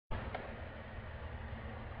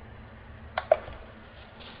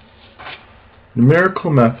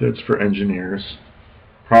Numerical Methods for Engineers,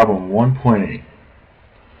 Problem 1.8.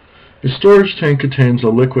 A storage tank contains a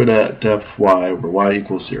liquid at depth y where y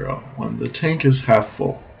equals 0. When the tank is half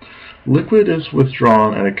full, liquid is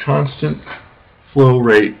withdrawn at a constant flow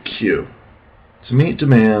rate q. To meet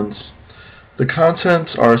demands, the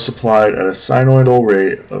contents are supplied at a sinusoidal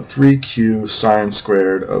rate of 3q sine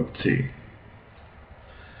squared of t.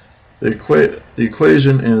 The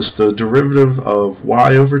equation is the derivative of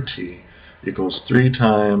y over t equals 3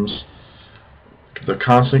 times the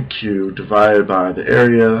constant q divided by the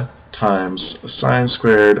area times sine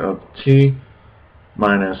squared of t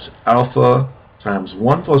minus alpha times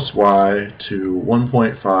 1 plus y to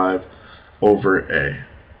 1.5 over a.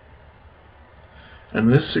 In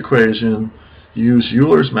this equation, use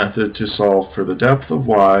Euler's method to solve for the depth of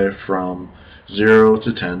y from 0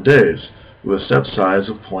 to 10 days with a step size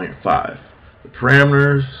of 0.5. The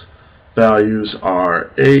parameters values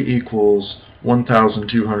are a equals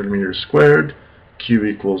 1,200 meters squared, q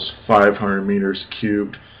equals 500 meters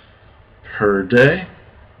cubed per day,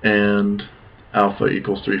 and alpha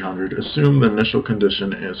equals 300. Assume the initial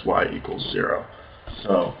condition is y equals 0.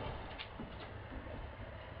 So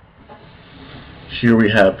here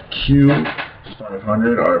we have q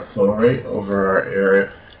 500, our flow rate, over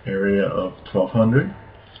our area of 1200,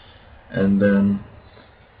 and then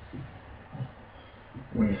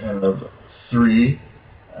we have 3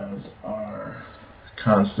 as our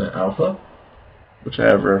constant alpha, which I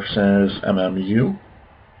have represented as MMU.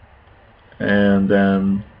 And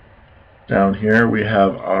then down here we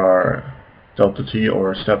have our delta t,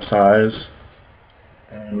 or step size,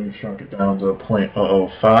 and we've shrunk it down to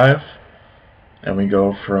 0.005, and we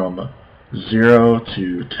go from 0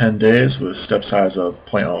 to 10 days with a step size of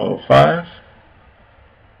 0.005.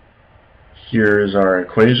 Here is our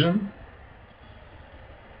equation,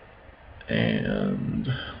 and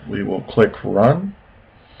we will click Run.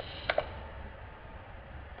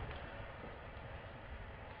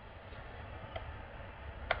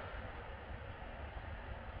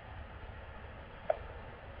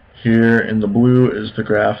 Here in the blue is the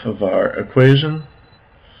graph of our equation.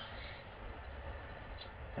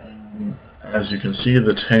 And as you can see,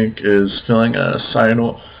 the tank is filling at a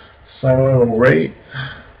sinusoidal rate.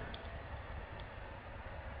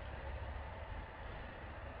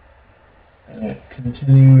 And it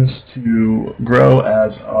continues to grow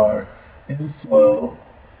as our inflow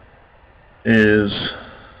is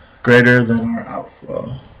greater than our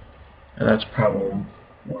outflow. And that's problem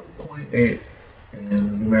 1.8 in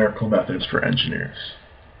Numerical Methods for Engineers.